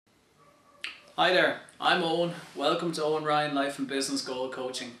Hi there, I'm Eoin. Welcome to Eoin Ryan Life and Business Goal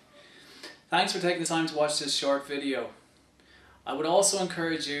Coaching. Thanks for taking the time to watch this short video. I would also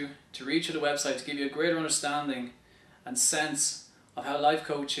encourage you to read through the website to give you a greater understanding and sense of how life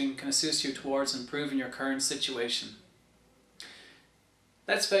coaching can assist you towards improving your current situation.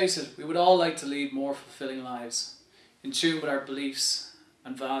 Let's face it, we would all like to lead more fulfilling lives, in tune with our beliefs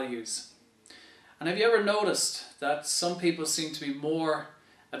and values. And have you ever noticed that some people seem to be more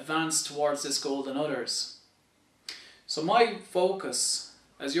advanced towards this goal than others? So my focus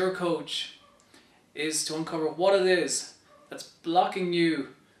as your coach is to uncover what it is that's blocking you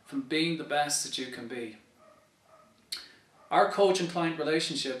from being the best that you can be. Our coach and client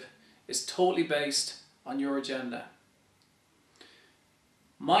relationship is totally based on your agenda.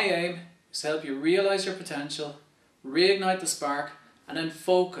 My aim is to help you realize your potential, reignite the spark, and then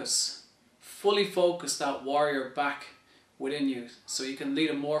fully focus that warrior back within you so you can lead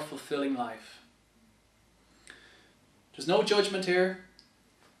a more fulfilling life. There's no judgment here,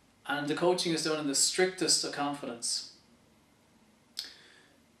 and the coaching is done in the strictest of confidence.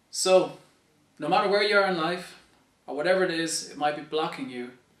 So, no matter where you are in life, or whatever it is, it might be blocking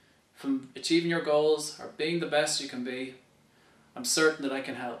you from achieving your goals or being the best you can be, I'm certain that I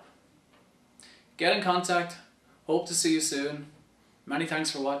can help. Get in contact. Hope to see you soon. Many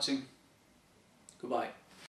thanks for watching. Goodbye.